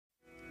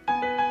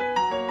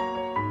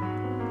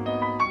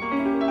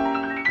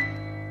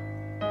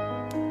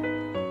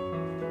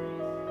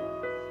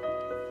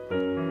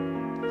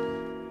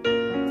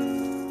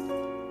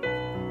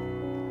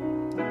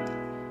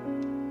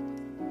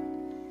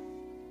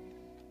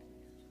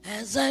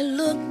As I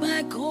look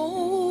back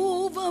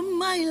over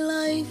my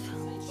life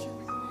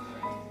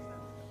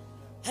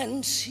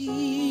and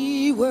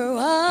see where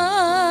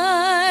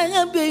I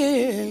have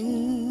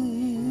been,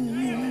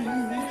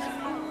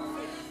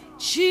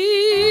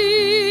 Jesus,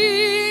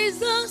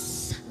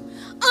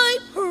 I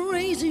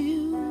praise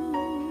you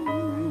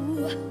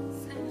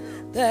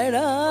that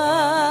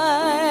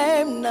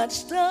I'm not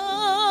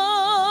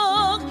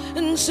stuck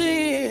in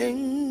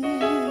sin,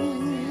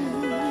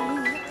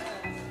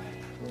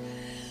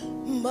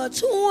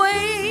 but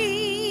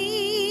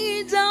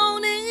way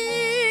down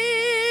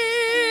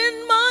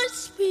in my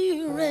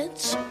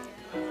spirit,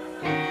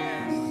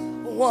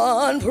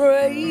 one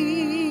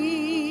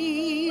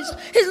praise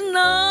is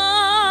not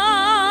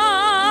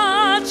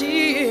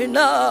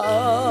enough.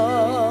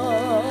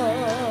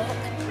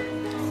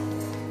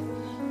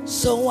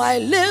 So I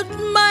lift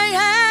my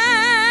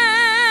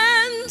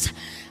hands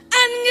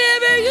and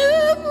give you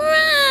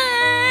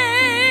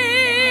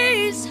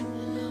praise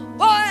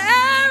for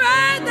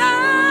everything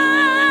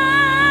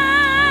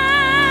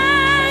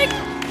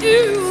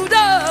you've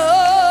done.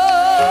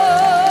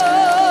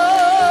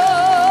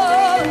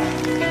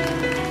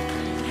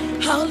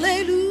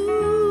 Hallelujah.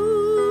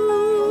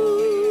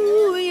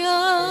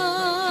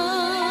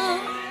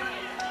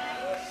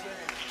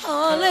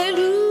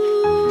 Hallelujah.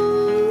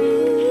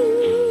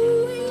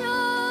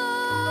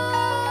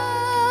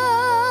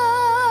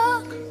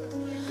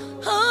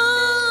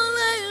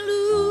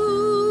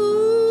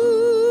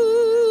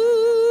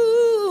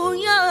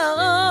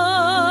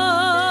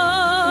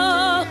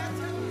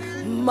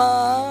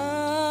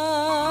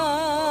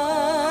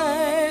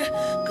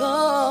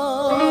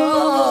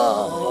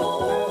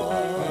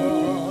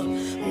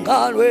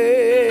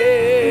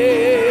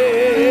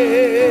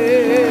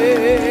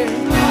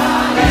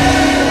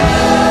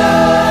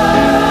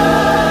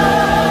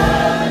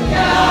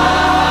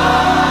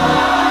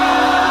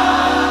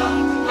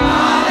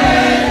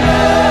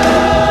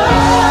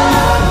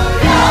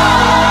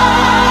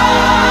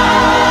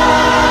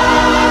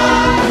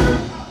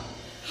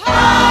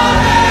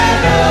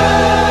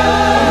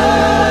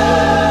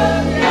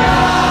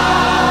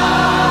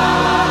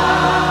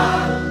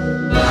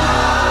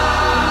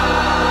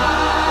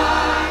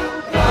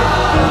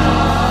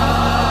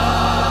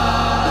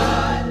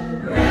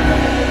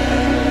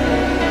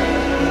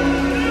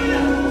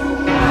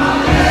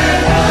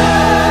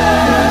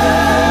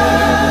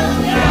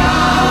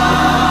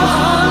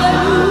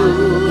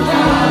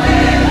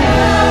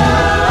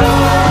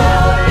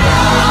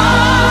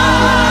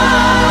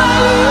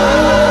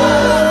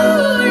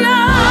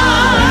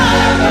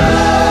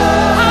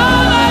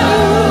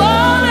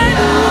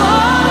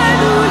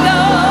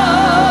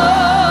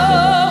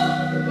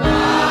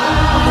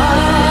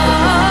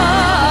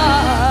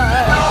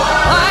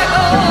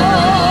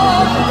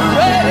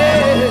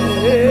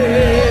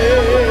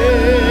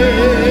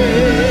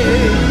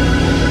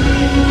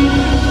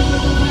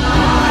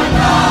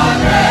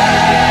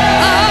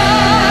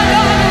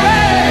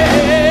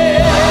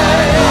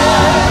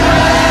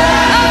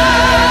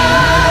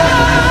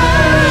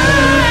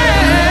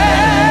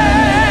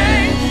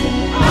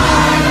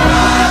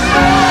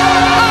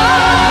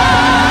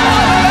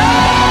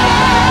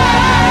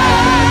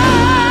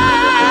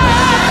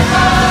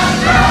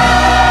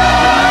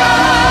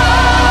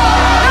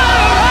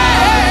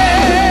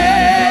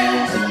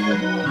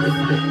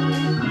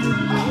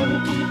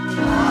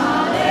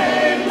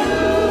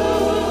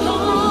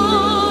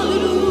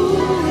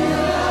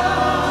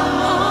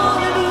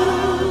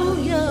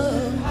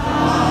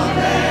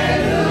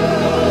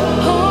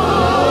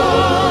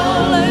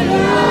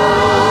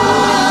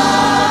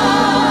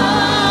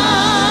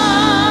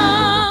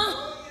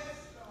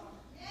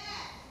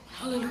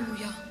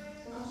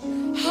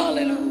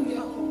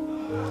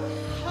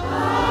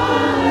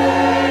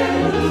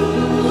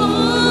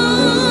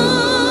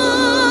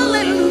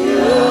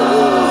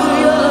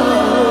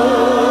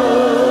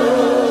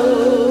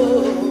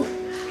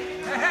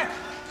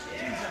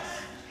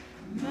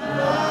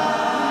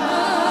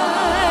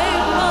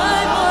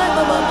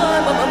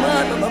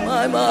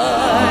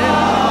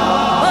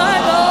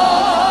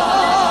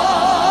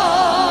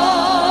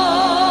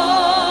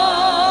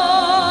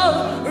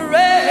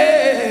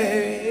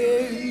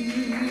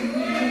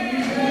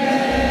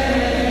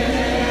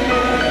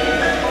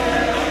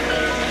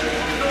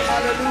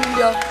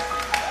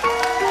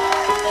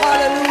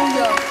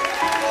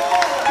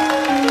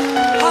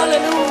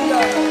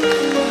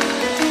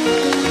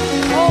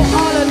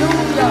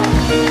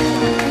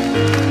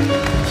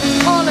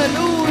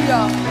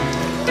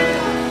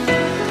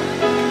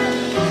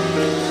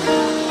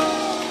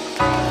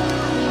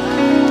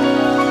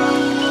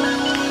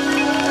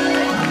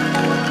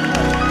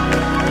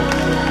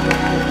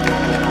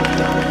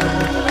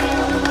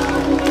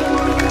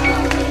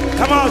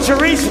 God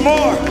Therese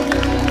Moore.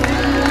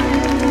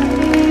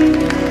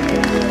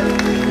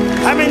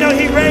 How many know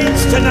he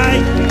reigns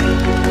tonight?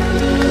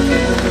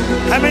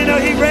 How many know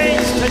he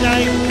reigns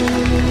tonight?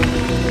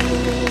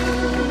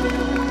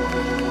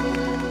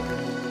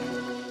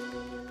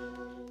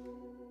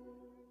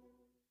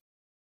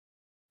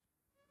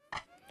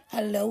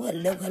 Hello,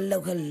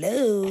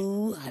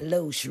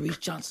 Sharice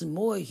Johnson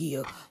Moore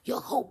here, your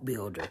hope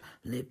builder,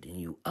 lifting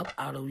you up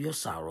out of your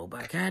sorrow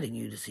by guiding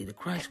you to see the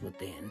Christ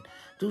within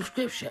through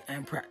scripture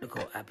and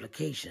practical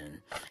application.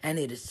 And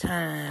it is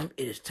time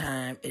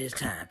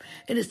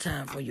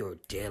for your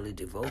daily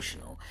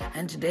devotional.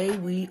 And today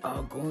we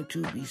are going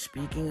to be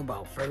speaking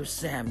about 1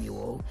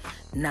 Samuel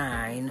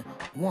 9,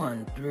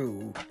 1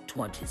 through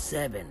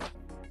 27.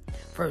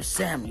 1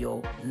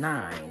 Samuel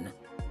 9,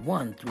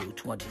 1 through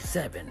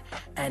 27,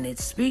 and it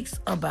speaks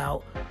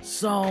about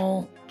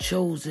Saul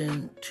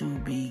chosen to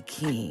be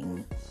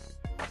king,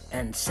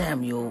 and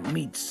Samuel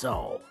meets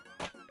Saul.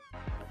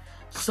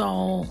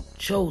 Saul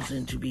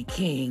chosen to be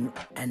king,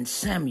 and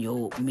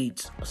Samuel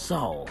meets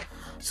Saul.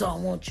 So I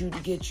want you to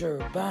get your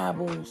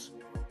Bibles,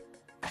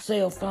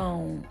 cell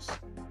phones,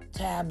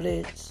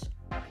 tablets,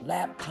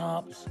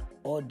 laptops,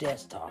 or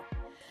desktop.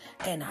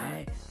 And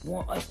I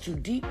want us to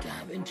deep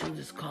dive into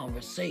this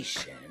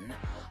conversation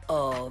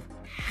of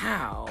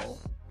how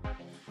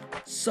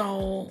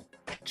Saul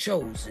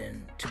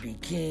chosen to be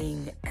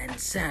king and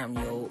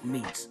Samuel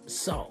meets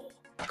Saul.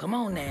 Come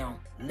on now,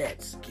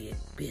 let's get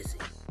busy.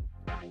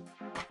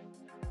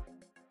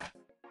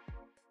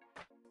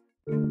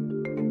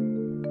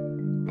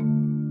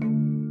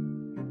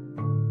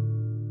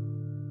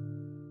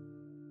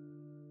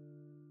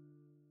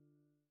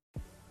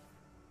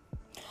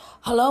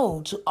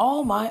 Hello to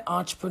all my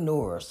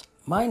entrepreneurs.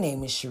 My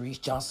name is Sharice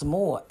Johnson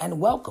Moore, and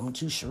welcome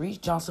to Sharice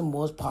Johnson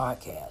Moore's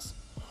podcast.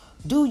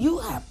 Do you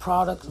have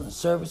products and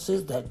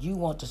services that you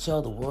want to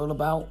tell the world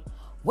about?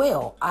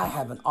 Well, I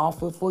have an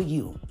offer for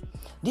you.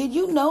 Did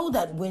you know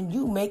that when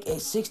you make a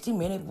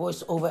 60-minute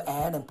voiceover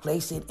ad and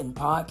place it in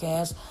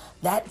podcasts,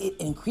 that it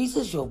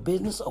increases your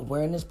business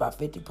awareness by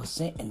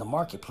 50% in the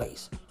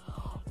marketplace?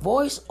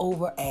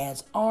 Voice-over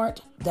ads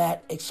aren't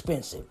that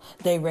expensive.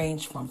 They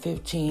range from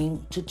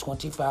 $15 to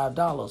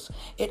 $25.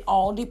 It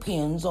all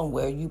depends on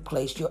where you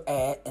place your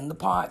ad in the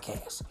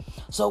podcast.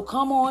 So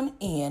come on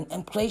in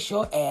and place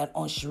your ad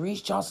on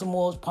Sharice Johnson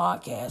Moore's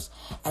podcast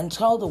and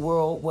tell the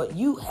world what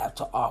you have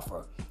to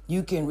offer.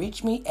 You can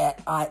reach me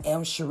at I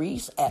am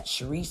Sharice at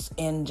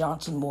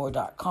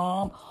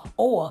ShariceNJohnsonMoore.com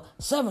or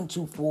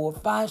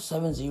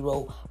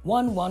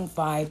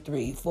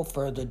 724-570-1153 for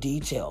further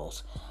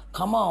details.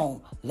 Come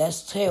on,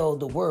 let's tell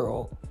the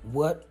world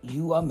what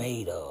you are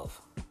made of.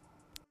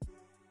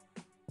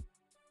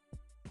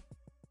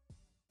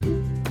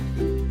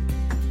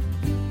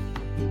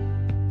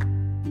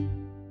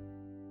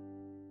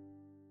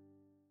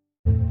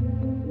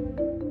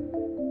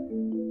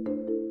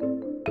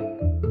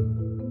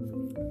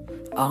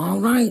 All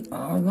right.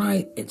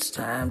 It's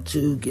time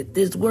to get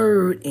this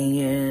word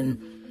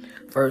in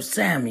 1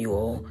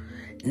 Samuel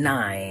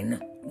 9,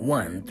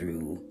 1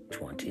 through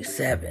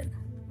 27.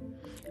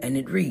 And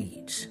it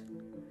reads,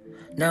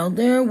 Now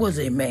there was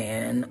a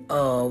man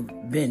of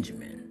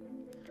Benjamin,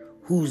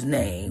 whose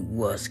name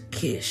was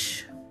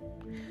Kish,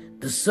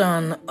 the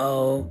son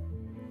of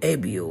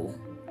Abiel,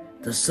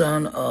 the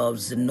son of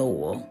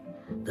Zanoah,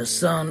 the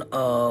son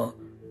of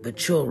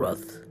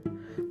Bechorath,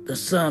 the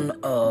son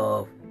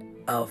of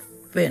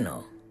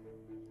Elphanah,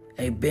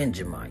 a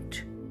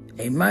Benjamite,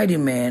 a mighty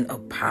man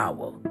of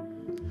power.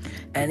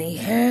 And he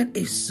had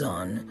a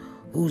son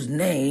whose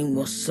name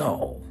was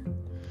Saul,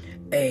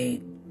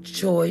 a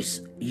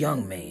choice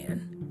young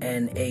man,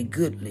 and a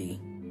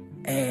goodly,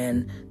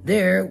 and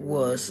there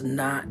was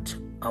not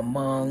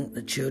among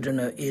the children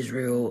of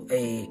Israel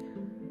a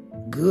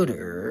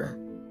gooder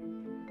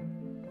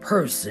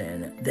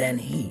person than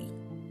he.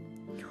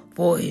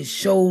 For his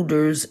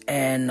shoulders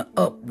and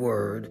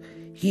upward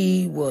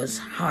he was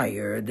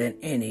higher than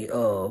any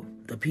of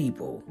the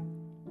people.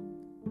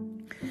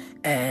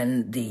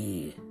 And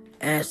the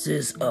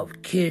asses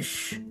of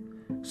Kish,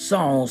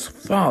 Saul's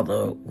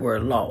father,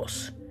 were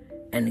lost.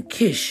 And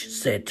Kish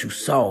said to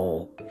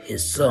Saul,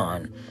 his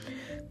son,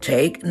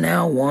 Take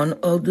now one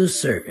of the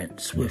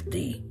servants with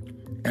thee,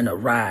 and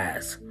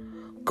arise,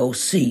 go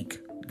seek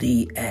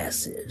the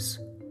asses.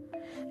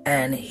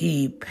 And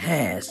he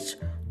passed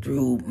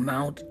through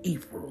Mount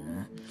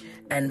Ephraim,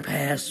 and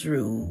passed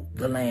through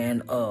the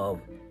land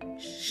of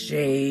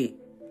Shelishah.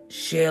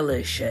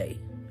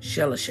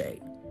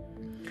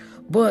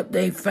 But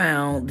they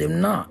found them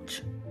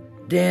not.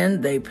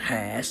 Then they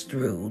passed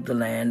through the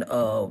land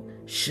of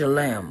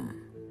Shalem,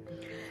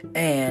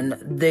 and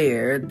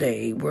there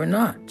they were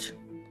not.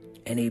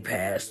 And he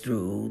passed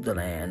through the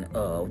land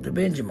of the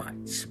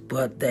Benjamites,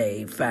 but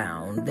they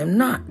found them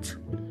not.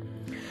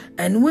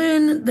 And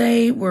when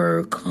they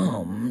were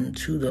come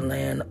to the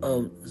land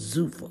of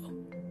Zupha,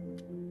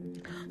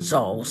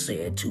 Saul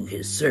said to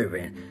his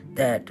servant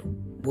that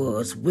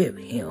was with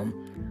him,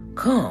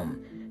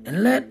 Come,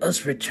 and let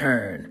us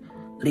return,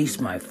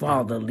 lest my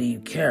father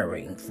leave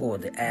caring for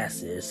the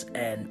asses,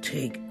 and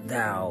take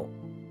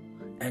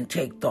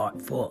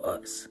thought for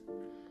us.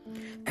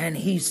 And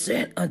he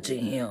said unto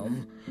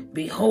him,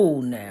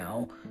 Behold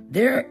now,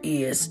 there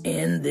is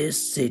in this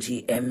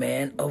city a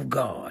man of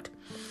God,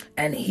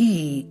 and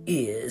he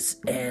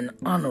is an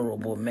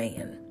honorable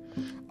man.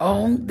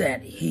 All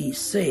that he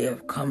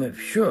saith cometh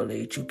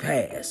surely to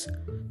pass.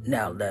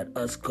 Now let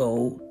us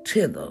go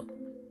thither.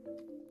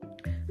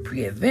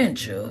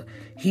 Peradventure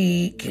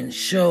he can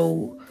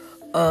show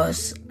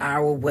us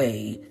our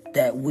way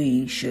that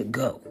we should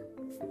go.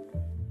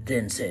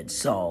 Then said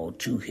Saul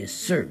to his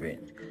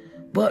servant,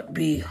 But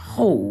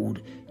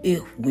behold,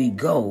 if we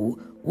go,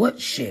 what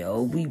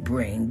shall we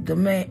bring the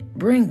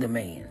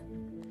man?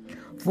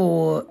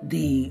 For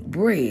the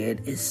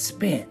bread is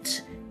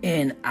spent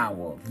in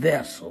our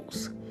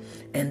vessels,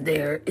 and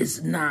there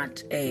is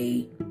not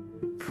a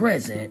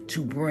present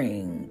to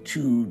bring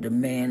to the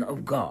man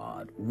of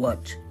God.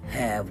 What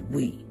have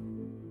we?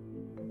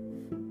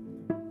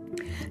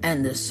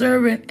 And the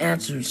servant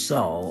answered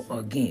Saul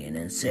again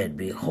and said,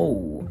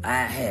 Behold,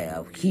 I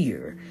have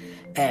here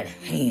at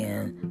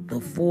hand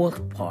the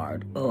fourth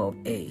part of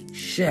a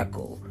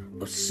shekel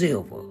of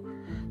silver,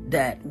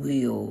 that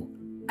will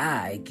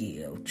I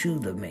give to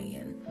the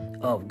man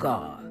of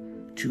God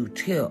to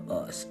tell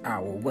us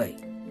our way.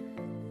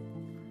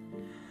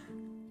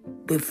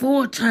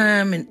 Before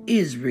time in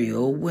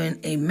Israel, when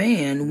a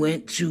man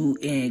went to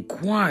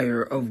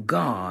inquire of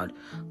God,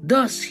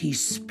 thus he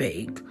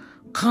spake,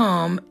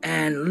 Come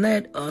and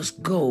let us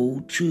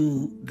go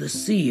to the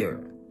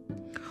seer.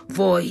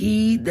 For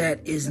he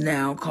that is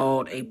now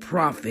called a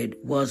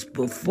prophet was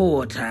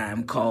before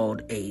time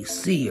called a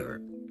seer.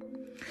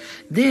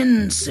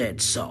 Then said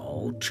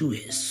Saul to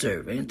his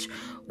servant,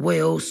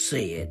 Well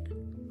said,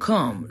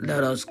 Come,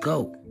 let us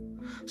go.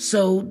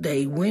 So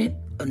they went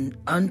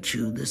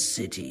unto the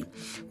city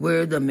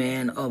where the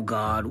man of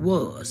God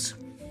was.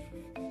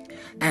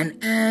 And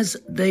as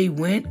they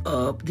went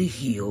up the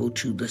hill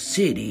to the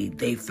city,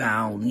 they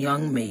found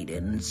young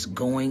maidens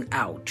going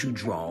out to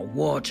draw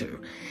water,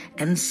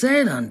 and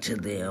said unto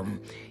them,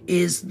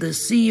 Is the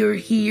seer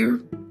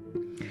here?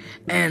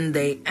 And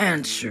they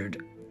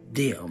answered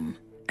them,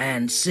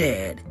 and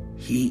said,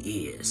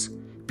 He is.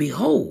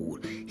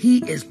 Behold, he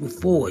is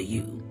before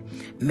you.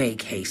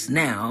 Make haste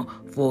now,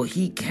 for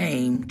he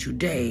came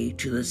today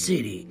to the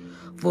city.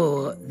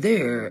 For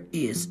there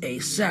is a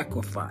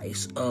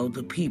sacrifice of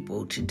the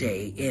people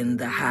today in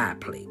the high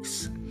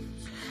place.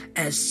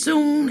 As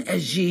soon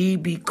as ye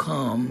be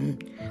come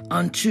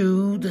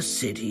unto the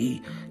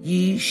city,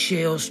 ye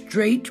shall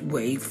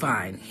straightway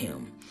find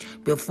him,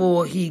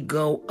 before he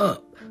go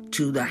up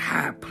to the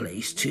high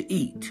place to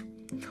eat.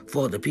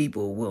 For the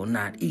people will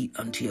not eat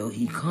until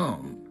he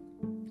come,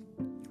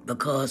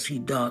 because he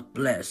doth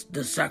bless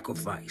the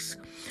sacrifice,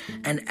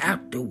 and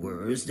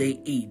afterwards they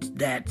eat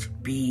that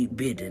be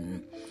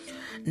bidden.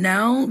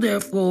 Now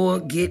therefore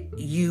get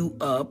you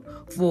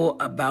up, for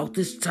about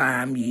this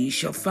time ye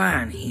shall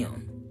find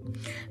him.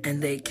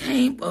 And they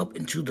came up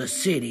into the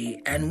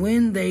city, and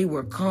when they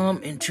were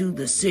come into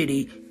the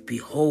city,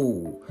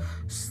 behold,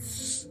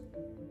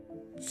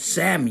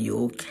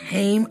 Samuel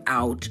came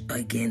out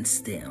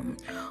against them,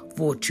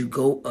 for to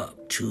go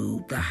up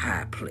to the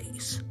high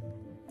place.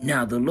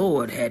 Now the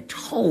Lord had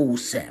told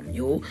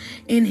Samuel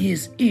in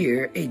his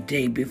ear a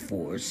day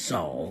before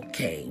Saul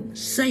came,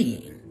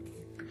 saying,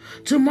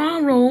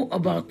 Tomorrow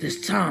about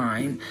this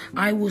time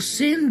I will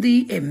send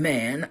thee a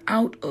man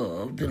out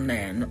of the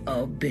land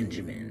of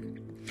Benjamin,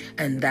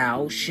 and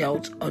thou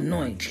shalt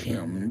anoint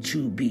him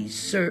to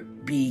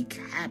be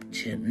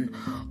captain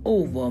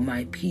over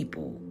my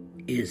people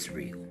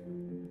Israel,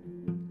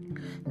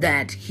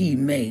 that he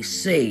may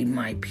save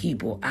my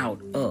people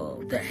out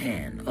of the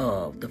hand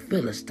of the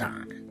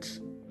Philistines.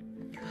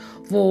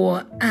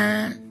 For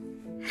I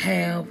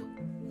have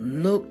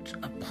looked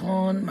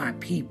upon my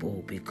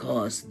people,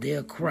 because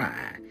their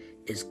cry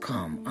is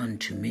come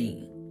unto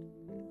me.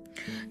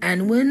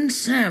 And when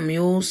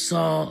Samuel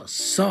saw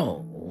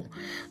Saul,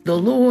 the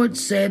Lord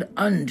said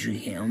unto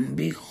him,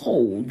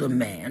 Behold the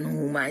man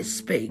whom I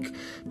spake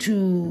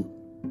to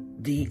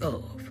thee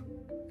of,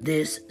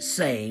 this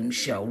same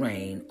shall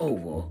reign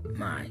over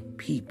my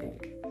people.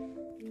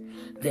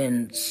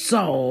 Then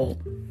Saul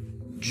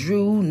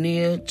drew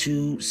near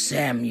to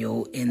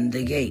Samuel in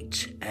the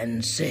gate,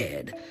 and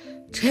said,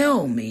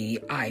 Tell me,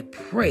 I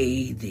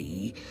pray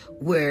thee,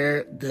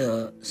 where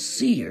the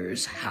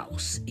seer's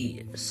house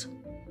is.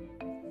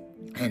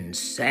 And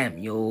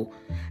Samuel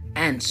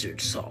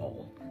answered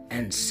Saul,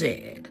 and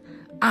said,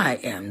 I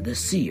am the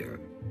seer.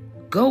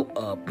 Go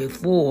up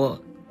before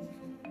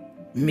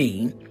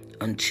me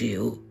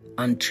unto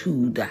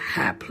the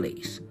high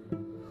place,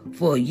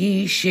 for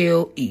ye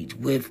shall eat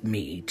with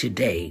me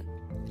today,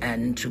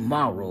 and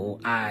tomorrow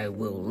I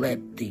will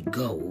let thee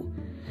go,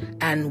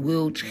 and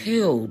will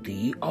tell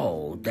thee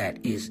all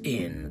that is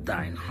in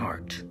thine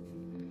heart.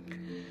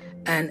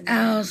 And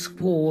as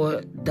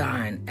for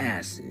thine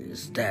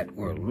asses that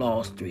were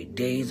lost 3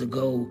 days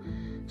ago,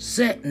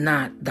 set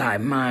not thy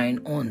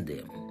mind on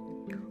them,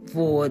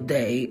 for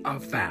they are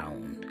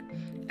found,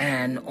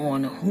 and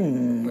on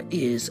whom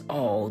is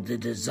all the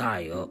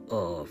desire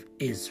of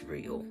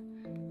Israel.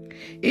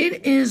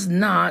 It is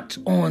not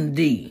on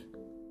thee,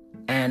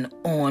 and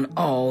on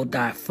all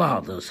thy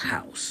father's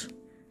house.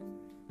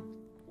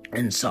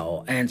 And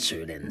Saul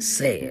answered and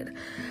said,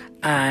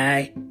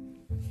 I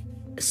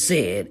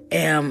said,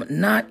 Am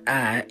not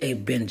I a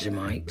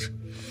Benjamite,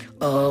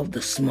 of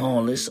the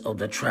smallest of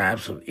the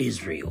tribes of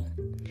Israel,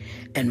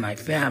 and my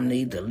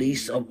family the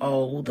least of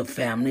all the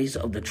families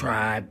of the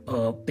tribe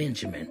of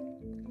Benjamin?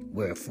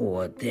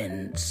 Wherefore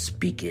then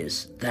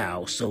speakest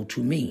thou so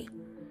to me?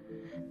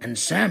 And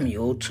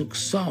Samuel took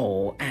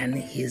Saul and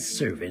his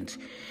servant,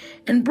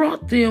 and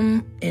brought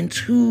them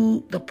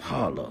into the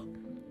parlor,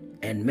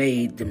 and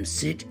made them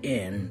sit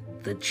in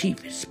the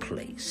chiefest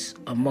place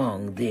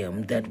among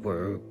them that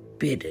were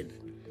bidden,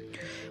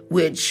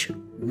 which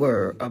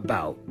were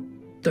about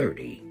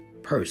 30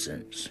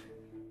 persons.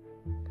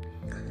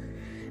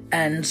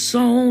 And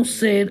Saul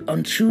said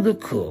unto the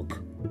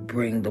cook,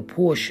 Bring the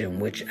portion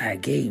which I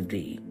gave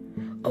thee,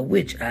 of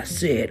which I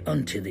said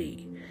unto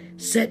thee,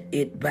 Set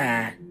it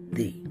by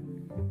thee.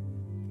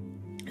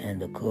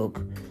 And the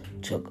cook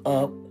took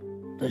up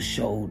the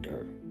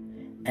shoulder,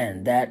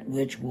 and that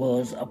which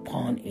was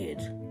upon it,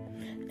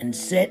 and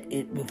set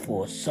it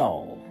before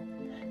Saul.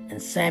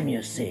 And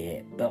Samuel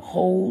said,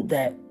 Behold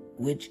that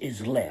which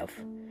is left,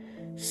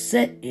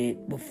 set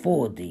it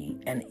before thee,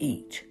 and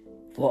eat.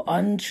 For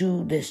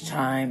unto this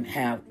time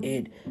have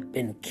it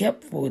been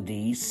kept for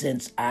thee,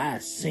 since I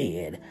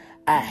said,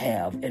 I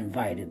have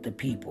invited the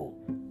people.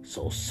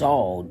 So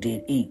Saul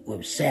did eat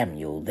with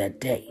Samuel that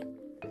day.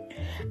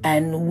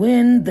 And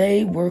when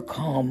they were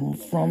come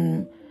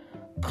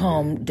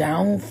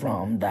down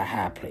from the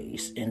high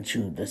place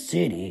into the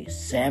city,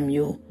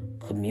 Samuel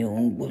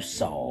communed with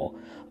Saul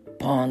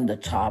upon the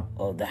top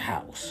of the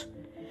house.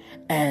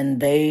 And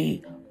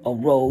they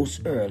arose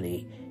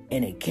early,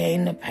 and it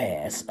came to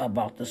pass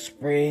about the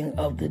spring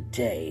of the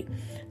day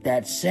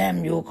that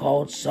Samuel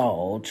called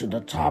Saul to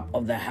the top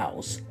of the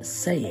house,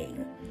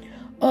 saying,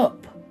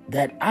 Up,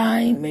 that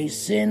I may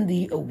send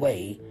thee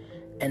away.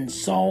 And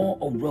Saul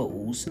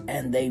arose,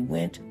 and they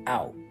went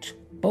out,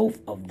 both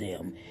of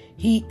them,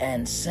 he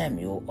and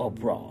Samuel,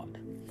 abroad.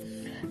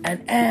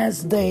 And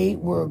as they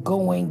were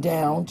going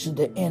down to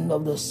the end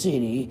of the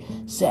city,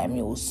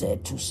 Samuel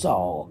said to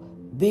Saul,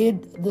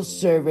 Bid the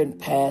servant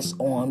pass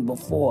on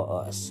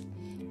before us.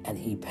 And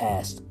he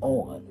passed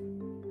on.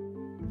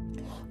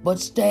 But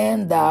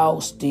stand thou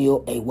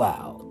still a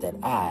while, that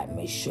I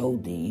may show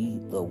thee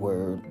the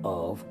word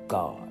of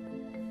God.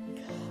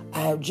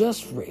 I have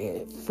just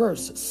read 1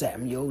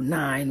 Samuel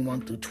 9,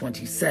 1 through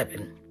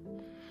 27.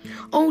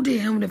 Oh, dear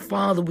Heavenly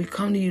Father, we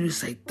come to you to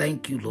say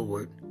thank you,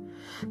 Lord.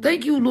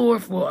 Thank you,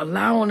 Lord, for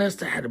allowing us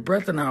to have the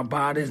breath in our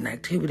bodies and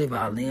activity of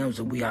our limbs,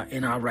 and we are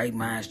in our right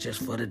minds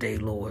just for the day,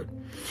 Lord.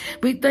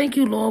 We thank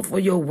you, Lord, for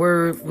your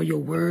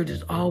word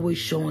is always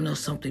showing us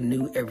something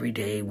new every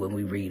day when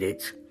we read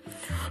it.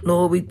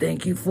 Lord, we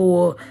thank you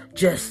for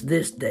just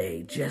this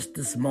day, just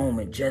this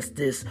moment, just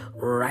this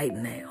right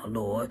now,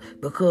 Lord,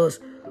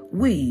 because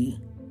we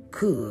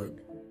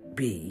could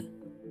be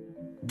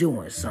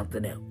doing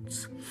something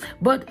else.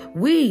 But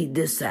we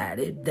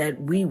decided that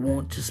we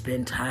want to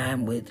spend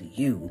time with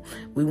you.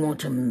 We want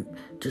to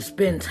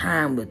spend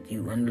time with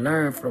you and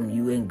learn from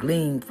you and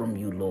glean from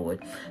you,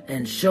 Lord,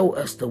 and show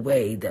us the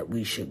way that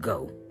we should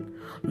go.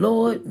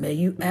 Lord, may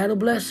you add a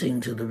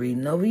blessing to the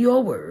reading of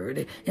your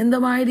word. In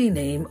the mighty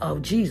name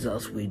of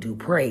Jesus, we do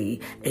pray.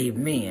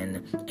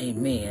 Amen,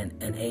 amen,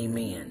 and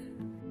amen.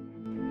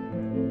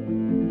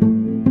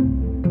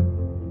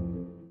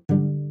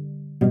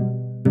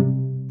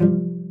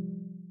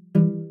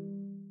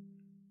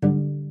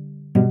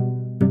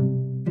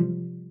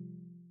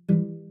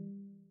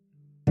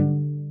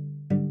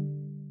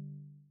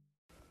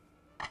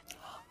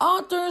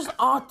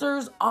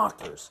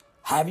 Authors.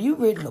 Have you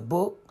written a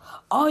book?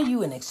 Are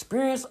you an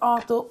experienced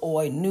author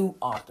or a new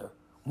author?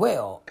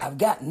 Well, I've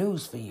got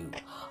news for you.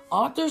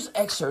 Authors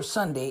Excerpt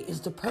Sunday is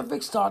the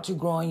perfect start to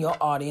growing your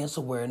audience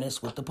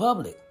awareness with the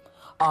public.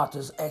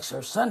 Authors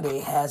Excerpt Sunday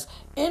has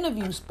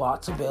interview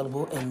spots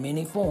available in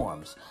many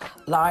forms.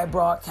 Live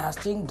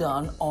broadcasting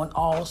done on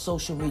all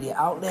social media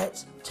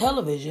outlets,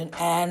 television,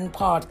 and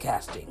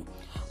podcasting.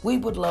 We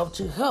would love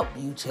to help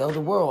you tell the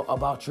world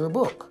about your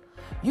book.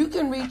 You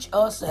can reach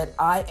us at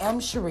I am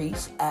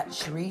Sharice at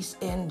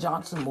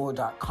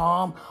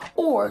ShariceNJohnsonMoore.com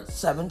or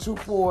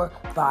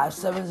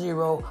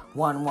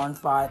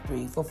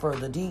 724-570-1153 for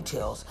further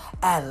details.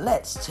 And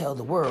let's tell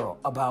the world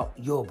about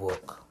your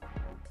book.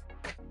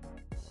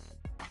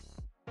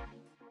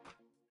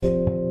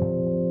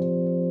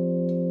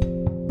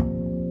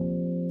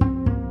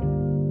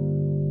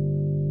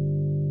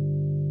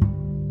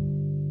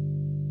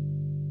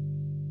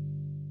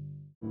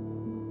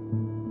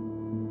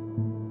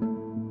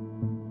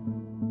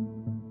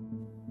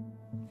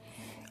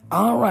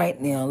 All right,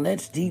 now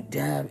let's deep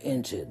dive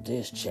into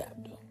this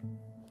chapter.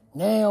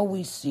 Now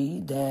we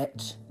see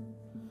that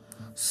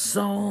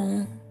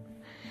Saul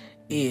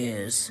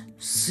is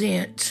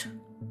sent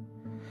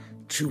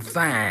to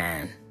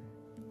find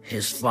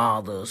his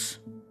father's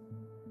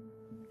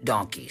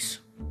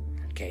donkeys.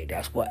 Okay,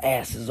 that's what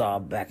asses are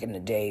back in the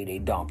day, they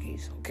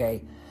donkeys,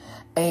 okay?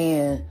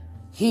 And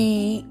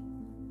his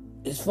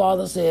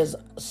father says,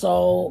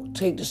 Saul,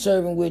 take the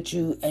servant with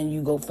you and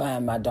you go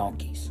find my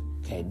donkeys.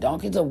 Okay,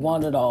 donkeys have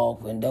wandered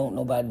off and don't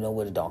nobody know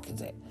where the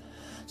donkeys at.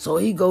 So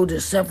he go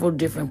to several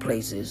different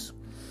places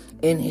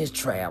in his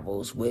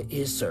travels with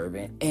his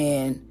servant.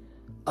 And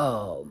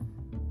during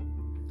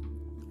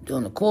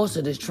the course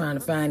of this trying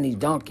to find these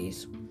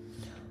donkeys,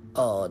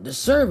 the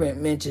servant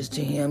mentions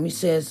to him, he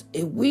says,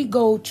 if we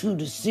go to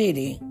the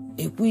city,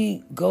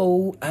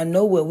 I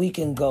know where we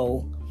can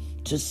go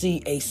to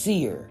see a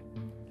seer.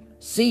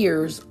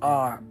 Seers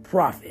are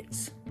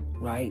prophets,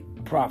 right?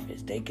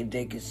 Prophets. They can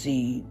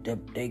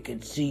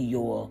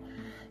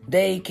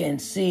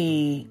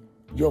see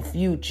your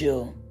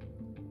future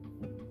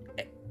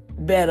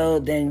better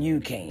than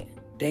you can.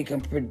 They can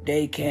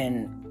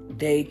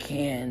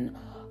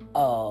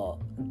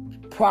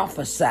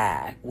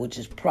prophesy, which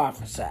is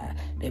prophesy.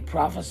 They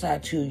prophesy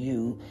to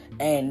you,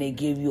 and they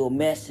give you a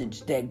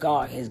message that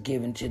God has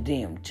given to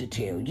them to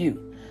tell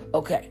you.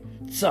 Okay,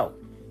 so,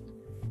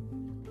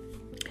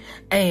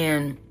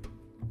 and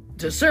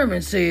the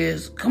servant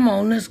says, come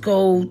on, let's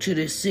go to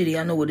this city.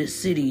 I know where this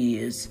city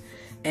is,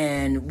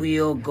 and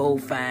we'll go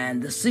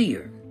find the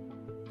seer.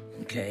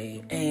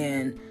 Okay,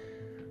 and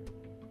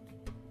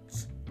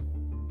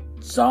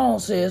Saul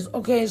says,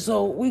 okay,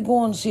 so we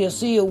going to see a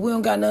seer. We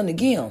don't got nothing to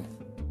give him.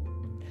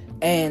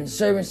 And the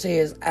servant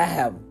says, I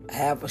have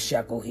half a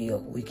shekel here.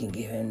 We can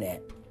give him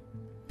that.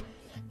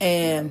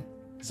 And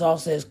Saul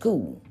says,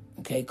 cool.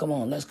 Okay, come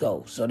on, let's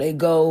go. So they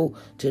go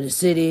to the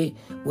city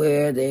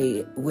where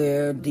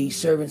the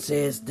servant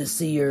says the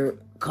seer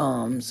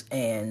comes,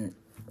 and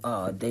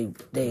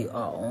they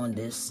are on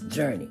this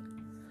journey.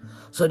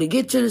 So they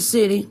get to the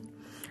city,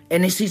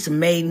 and they see some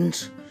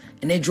maidens,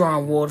 and they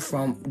drawing water,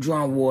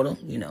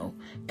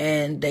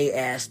 and they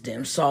ask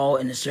them. Saul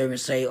and the servant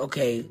say,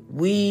 okay,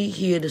 we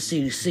here to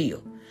see the seer.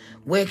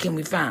 Where can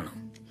we find him?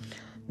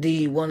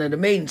 One of the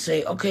maidens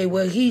say, okay,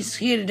 well, he's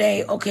here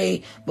today,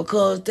 okay,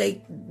 because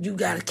you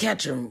gotta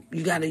catch him.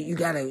 You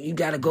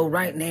gotta go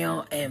right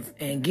now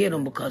and get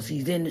him, because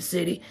he's in the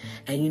city,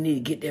 and you need to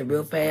get there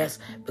real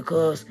fast,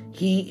 because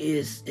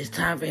it's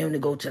time for him to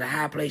go to the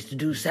high place to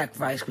do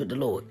sacrifice with the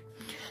Lord.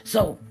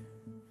 So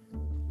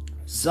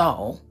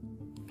Saul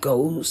and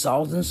the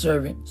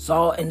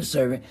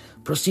servant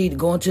proceed to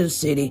go into the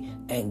city,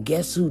 and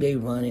guess who they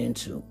run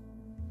into?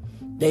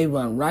 They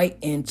run right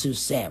into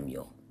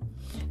Samuel.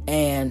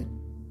 And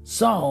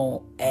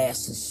Saul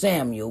asks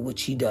Samuel,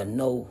 which he doesn't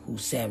know who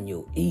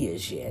Samuel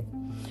is yet.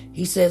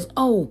 He says,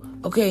 oh,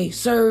 okay,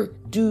 sir,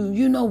 do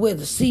you know where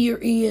the seer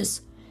is?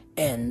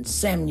 And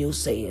Samuel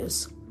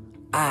says,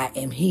 I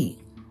am he.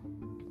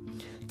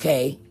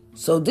 Okay,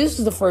 so this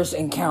is the first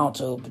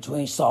encounter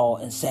between Saul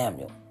and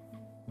Samuel.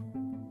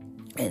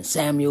 And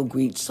Samuel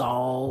greets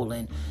Saul,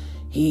 and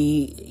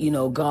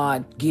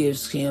God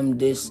gives him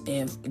this,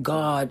 and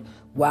God,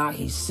 while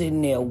he's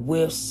sitting there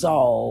with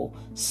Saul,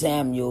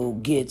 Samuel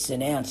gets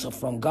an answer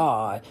from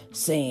God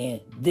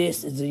saying,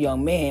 this is the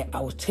young man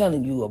I was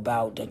telling you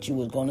about that you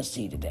was going to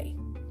see today.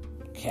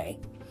 Okay.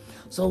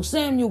 So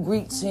Samuel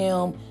greets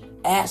him,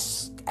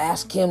 asks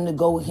him to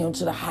go with him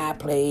to the high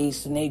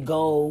place, and they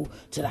go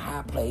to the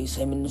high place,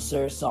 him and the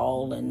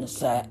Saul and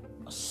the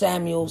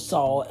Samuel,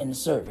 Saul, and the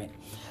servant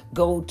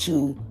go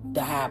to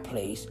the high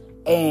place,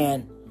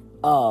 and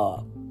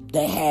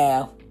they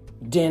have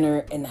dinner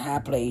in the high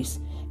place.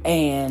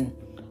 And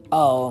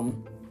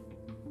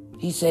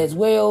he says,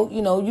 well,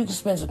 you can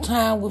spend some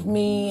time with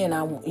me, and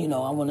I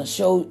want to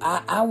show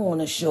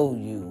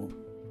you.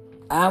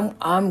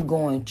 I'm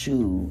going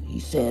to, he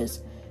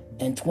says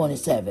in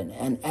 27,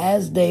 and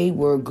as they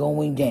were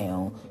going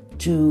down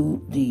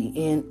to the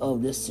end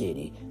of the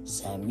city,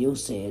 Samuel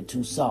said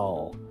to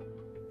Saul,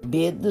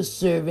 bid the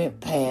servant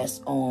pass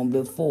on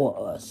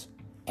before us.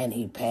 And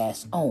he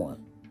passed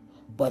on.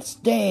 But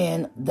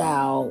stand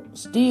thou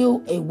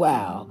still a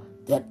while,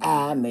 that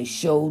I may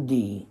show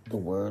thee the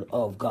word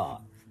of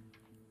God.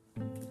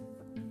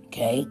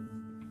 Okay?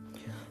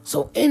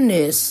 So in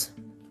this,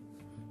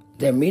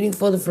 they're meeting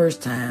for the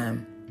first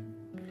time,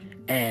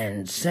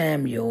 and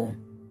Samuel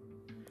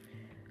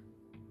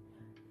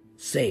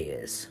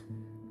says,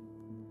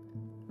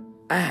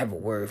 I have a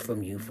word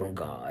from you from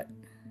God.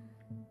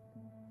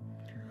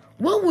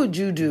 What would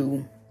you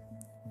do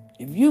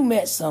if you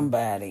met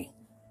somebody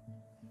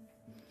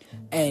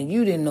and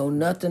you didn't know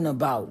nothing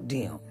about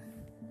them,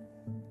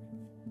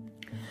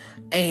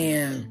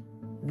 and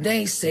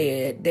they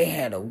said they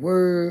had a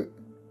word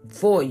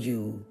for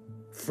you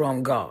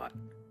from God?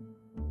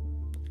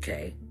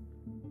 Okay.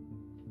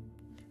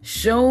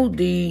 Show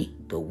thee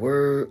the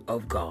word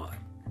of God.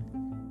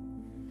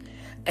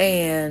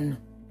 And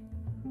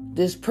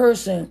this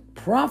person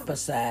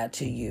prophesied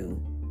to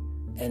you,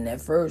 and at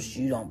first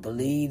you don't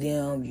believe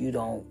them. You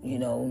don't,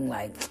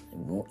 like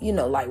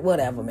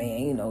whatever,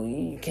 man.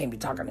 You can't be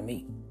talking to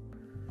me.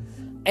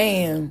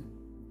 And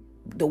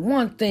the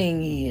one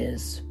thing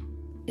is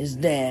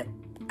that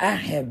I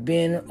have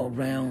been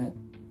around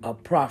a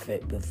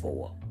prophet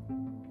before.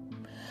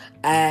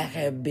 I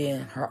have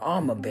been her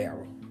armor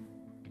bearer.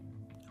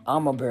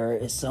 Armor bearer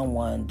is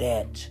someone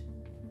that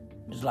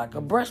is like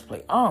a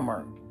breastplate,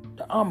 armor.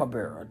 The armor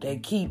bearer. They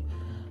keep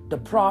the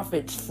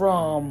prophets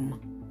from.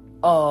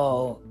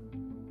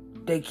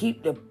 They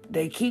keep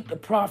the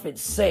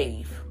prophets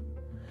safe,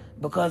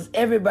 Because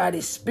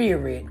everybody's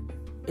spirit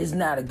is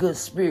not a good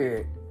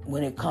spirit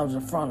when it comes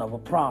in front of a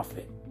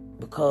prophet.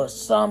 Because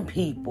some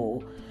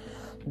people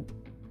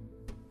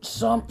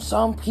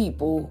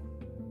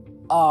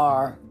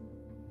are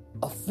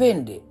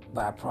offended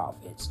by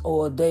prophets,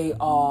 or they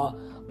are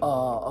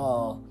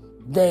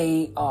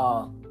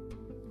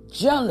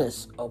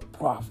jealous of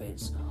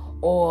prophets,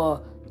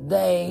 or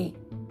they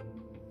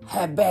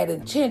have bad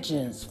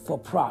intentions for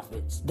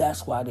prophets.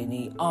 That's why they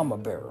need armor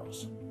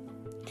bearers.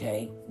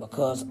 Okay?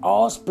 Because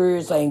all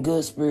spirits ain't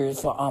good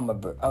spirits for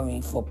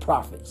for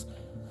prophets.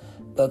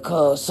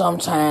 Because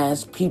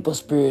sometimes people's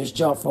spirits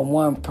jump from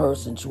one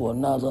person to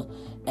another,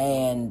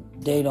 and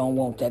they don't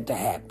want that to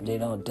happen. They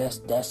don't.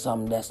 That's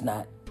something that's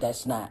not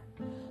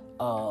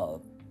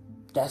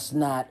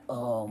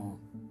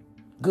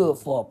good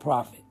for a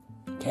prophet.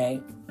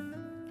 Okay.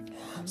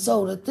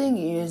 So the thing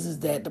is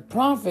that the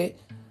prophet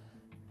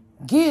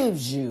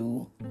gives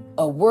you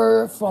a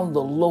word from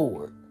the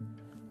Lord.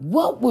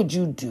 What would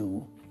you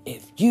do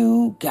if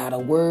you got a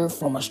word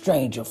from a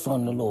stranger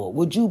from the Lord?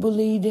 Would you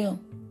believe them?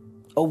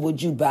 Or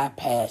would you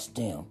bypass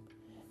them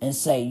and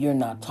say, you're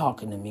not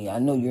talking to me? I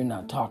know you're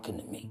not talking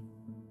to me.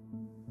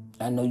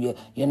 I know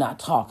you're not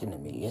talking to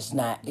me.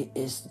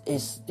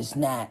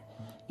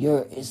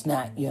 You're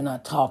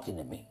not talking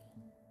to me.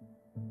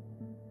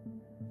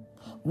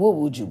 What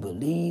would you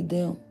believe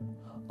them,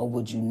 or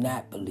would you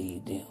not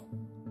believe them?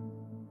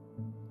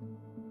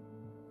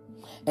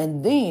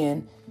 And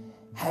then,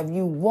 have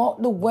you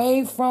walked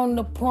away from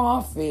the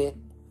prophet,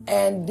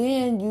 and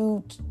then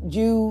you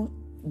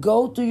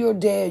go through your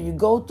day, you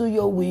go through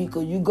your week,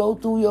 or you go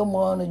through your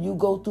month, or you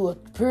go through a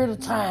period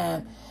of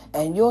time,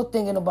 and you're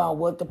thinking about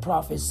what the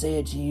prophet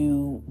said to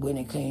you when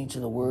it came to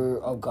the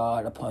word of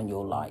God upon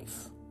your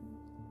life?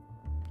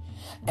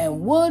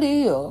 And what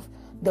if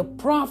the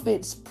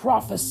prophet's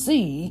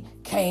prophecy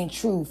came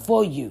true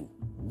for you?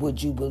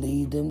 Would you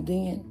believe them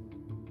then?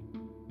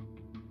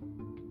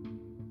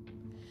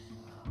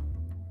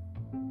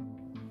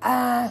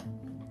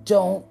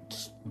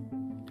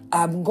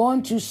 I'm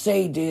going to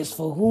say this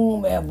for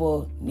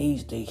whomever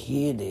needs to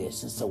hear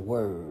this. It's a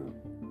word.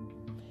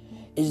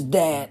 Is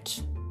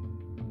that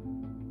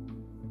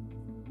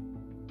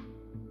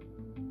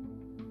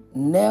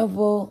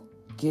never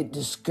get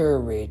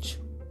discouraged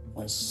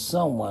when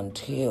someone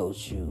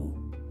tells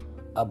you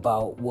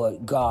about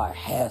what God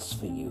has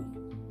for you.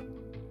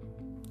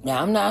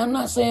 Now, I'm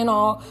not saying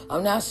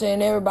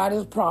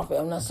everybody's a prophet.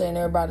 I'm not saying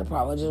everybody's a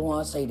prophet. I just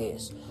want to say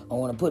this. I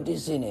want to put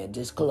this in there,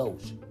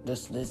 disclosure.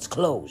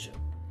 Disclosure.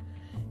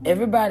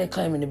 Everybody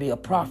claiming to be a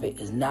prophet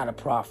is not a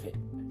prophet.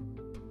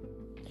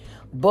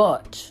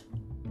 But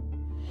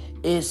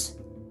it's in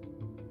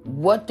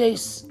what they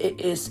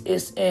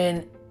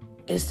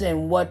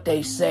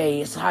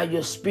say. It's how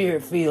your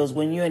spirit feels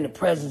when you're in the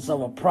presence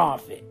of a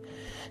prophet.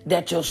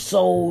 That your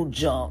soul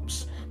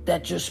jumps,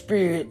 that your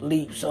spirit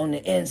leaps on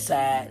the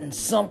inside, and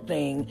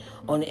something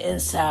on the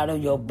inside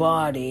of your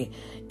body,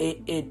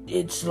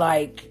 it's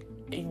like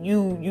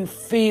you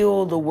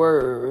feel the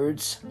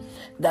words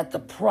that the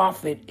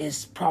prophet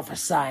is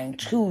prophesying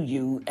to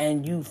you,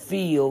 and you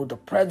feel the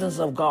presence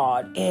of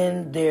God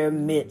in their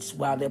midst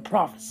while they're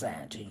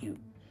prophesying to you.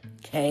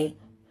 Okay?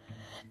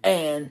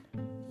 And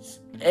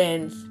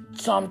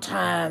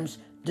sometimes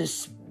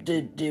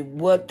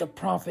what the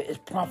prophet is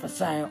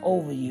prophesying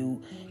over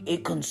you,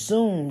 it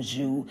consumes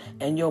you,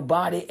 and your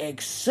body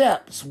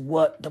accepts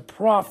what the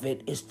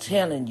prophet is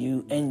telling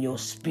you in your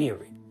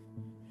spirit.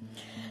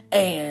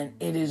 And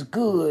it is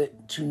good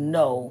to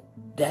know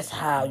that's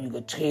how you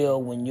can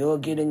tell when you're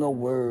getting a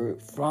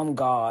word from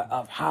God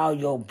of how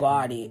your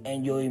body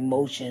and your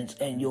emotions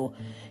and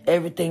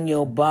everything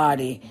your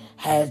body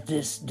has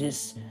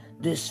this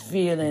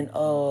feeling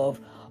of,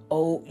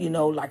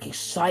 like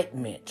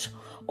excitement,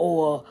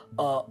 or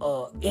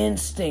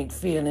instinct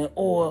feeling,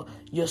 or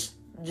just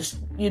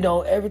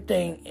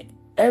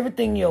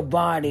everything your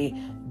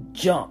body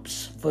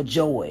jumps for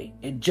joy.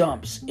 It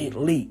jumps, it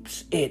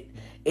leaps, it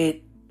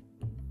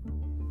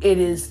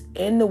is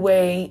in the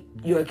way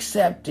you're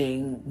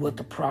accepting what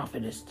the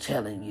prophet is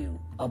telling you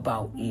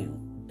about you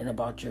and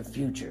about your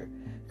future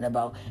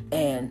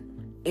and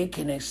it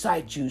can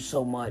excite you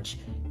so much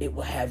it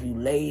will have you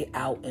lay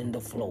out in the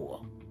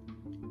floor.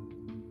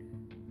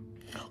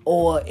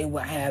 Or it will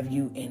have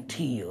you in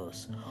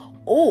tears.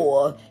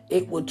 Or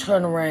it will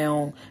turn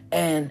around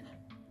and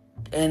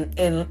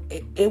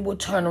it will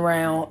turn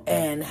around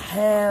and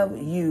have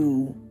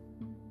you,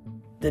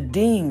 the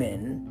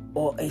demon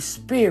or a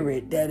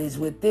spirit that is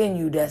within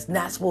you that's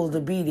not supposed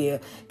to be there,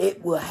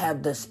 it will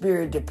have the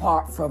spirit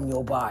depart from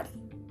your body.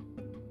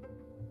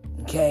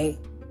 Okay?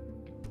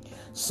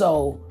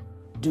 So,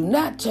 do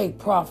not take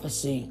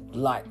prophecy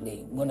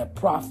lightly when a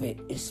prophet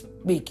is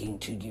speaking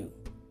to you.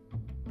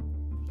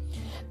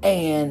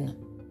 And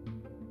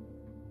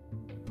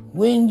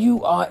when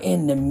you are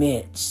in the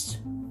midst,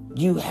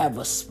 you have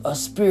a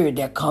spirit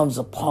that comes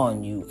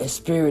upon you, a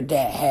spirit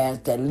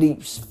that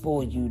leaps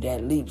for you,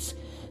 that leaps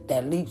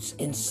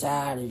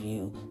inside of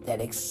you,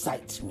 that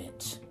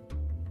excitement.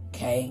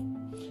 Okay?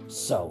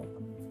 So,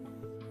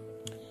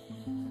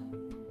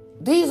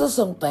 these are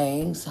some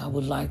things I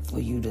would like for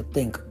you to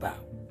think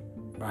about,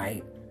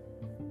 right?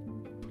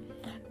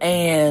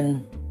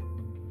 And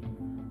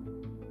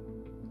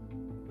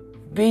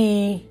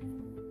be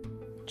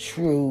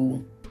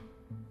true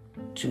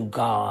to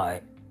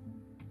God.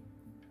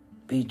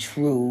 Be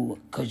true,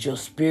 because your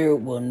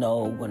spirit will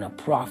know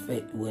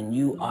when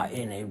you are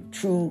in a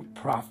true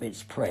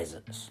prophet's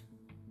presence.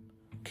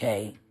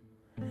 Okay?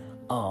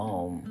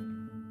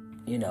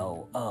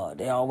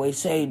 They always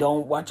say,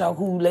 don't watch out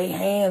who lay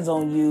hands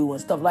on you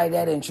and stuff like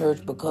that in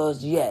church,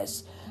 because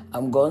yes,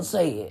 I'm going to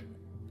say it.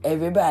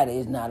 Everybody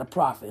is not a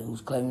prophet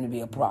who's claiming to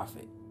be a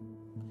prophet.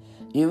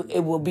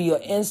 It will be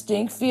an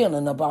instinct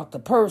feeling about the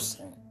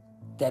person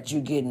that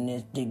you're getting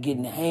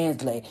the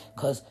hands laid,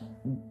 because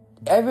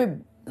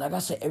like I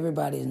said,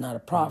 everybody is not a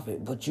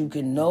prophet, but you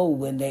can know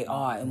when they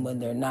are and when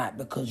they're not,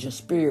 because your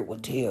spirit will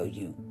tell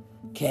you.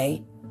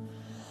 Okay?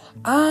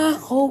 I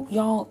hope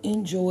y'all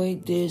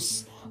enjoyed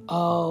this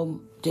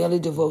daily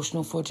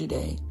devotional for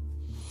today.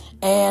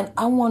 And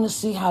I want to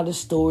see how the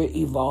story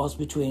evolves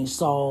between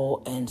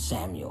Saul and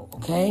Samuel.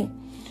 Okay?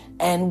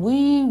 And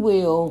we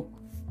will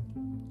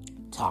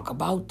talk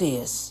about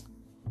this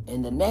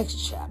in the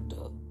next chapter,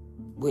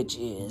 which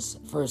is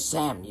 1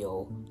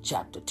 Samuel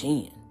chapter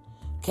 10.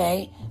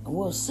 Okay? And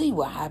we'll see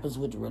what happens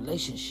with the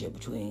relationship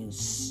between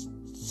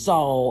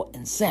Saul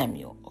and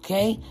Samuel.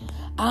 Okay?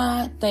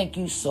 I thank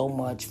you so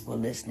much for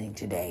listening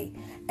today.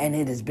 And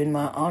it has been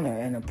my honor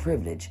and a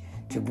privilege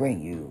to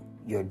bring you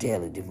your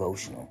daily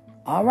devotional.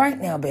 All right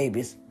now,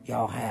 babies.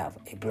 Y'all have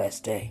a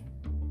blessed day.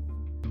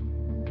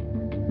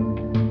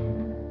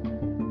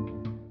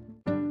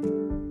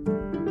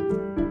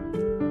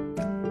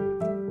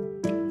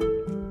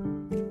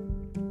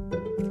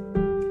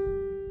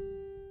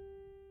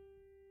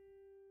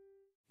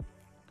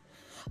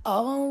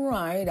 All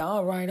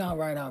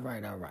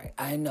right.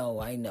 I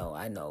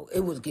know. It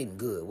was getting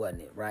good,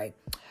 wasn't it, right?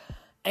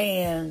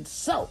 And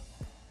so,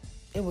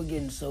 it was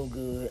getting so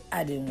good,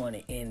 I didn't want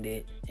to end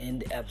it in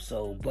the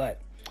episode,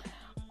 but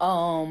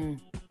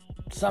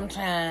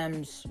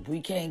sometimes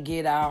we can't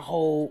get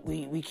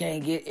we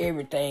can't get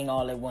everything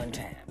all at one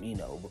time,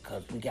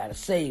 because we got to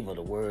savor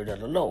the word of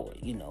the Lord.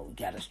 You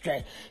got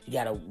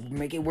to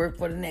make it work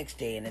for the next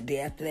day and the day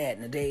after that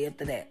and the day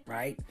after that,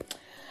 right?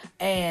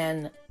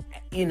 And,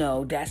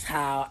 that's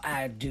how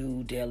I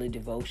do daily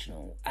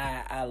devotional.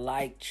 I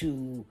like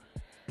to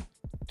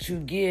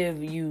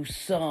give you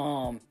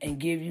some and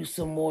give you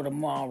some more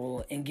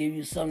tomorrow and give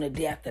you some the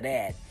day after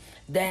that.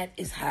 That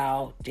is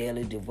how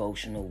daily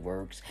devotional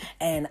works.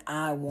 And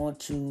I want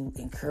to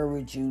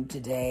encourage you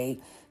today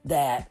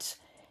that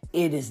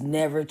it is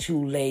never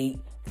too late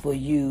for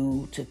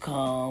you to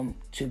come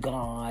to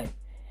God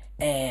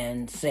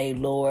and say,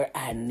 Lord,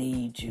 I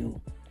need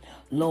you.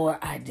 Lord,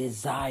 I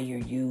desire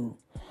you.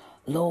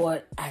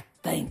 Lord, I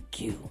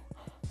thank you.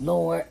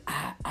 Lord,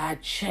 I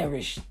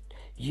cherish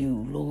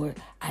you. Lord,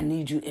 I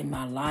need you in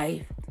my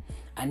life.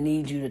 I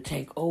need you to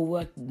take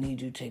over. I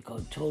need you to take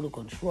total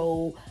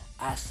control.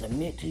 I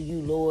submit to you,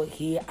 Lord.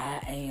 Here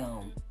I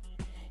am.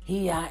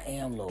 Here I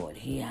am, Lord.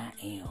 Here I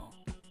am.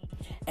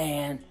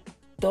 And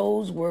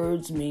those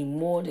words mean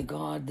more to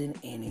God than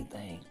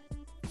anything.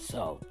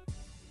 So,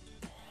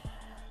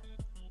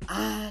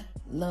 I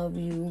love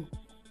you.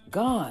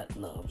 God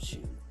loves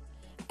you.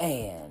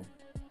 And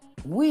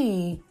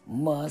we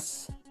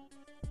must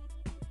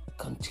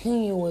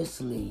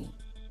continuously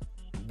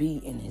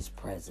be in his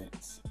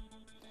presence.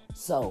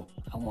 So,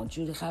 I want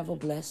you to have a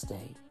blessed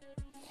day.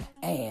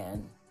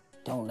 And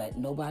don't let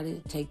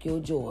nobody take your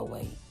joy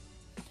away.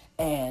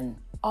 And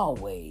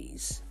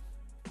always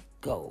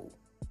go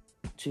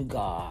to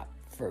God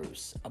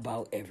first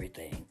about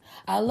everything.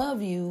 I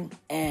love you,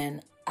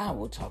 and I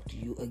will talk to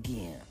you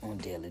again on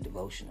Daily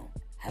Devotional.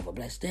 Have a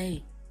blessed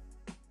day.